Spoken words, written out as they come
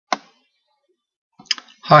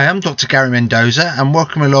Hi, I'm Dr. Gary Mendoza and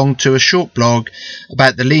welcome along to a short blog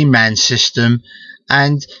about the Lean Man system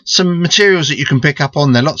and some materials that you can pick up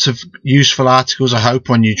on there. Lots of useful articles, I hope,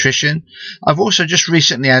 on nutrition. I've also just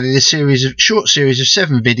recently added a short series of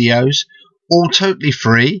 7 videos, all totally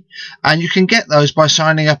free, and you can get those by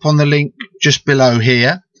signing up on the link just below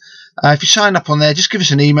here. If you sign up on there, just give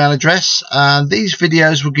us an email address. These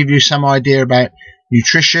videos will give you some idea about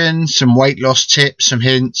nutrition, some weight loss tips, some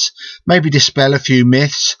hints, maybe dispel a few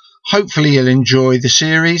myths. Hopefully you'll enjoy the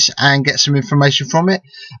series and get some information from it.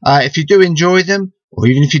 If you do enjoy them, or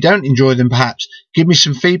even if you don't enjoy them perhaps, give me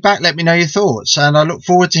some feedback, let me know your thoughts, and I look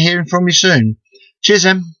forward to hearing from you soon. Cheers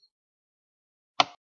then.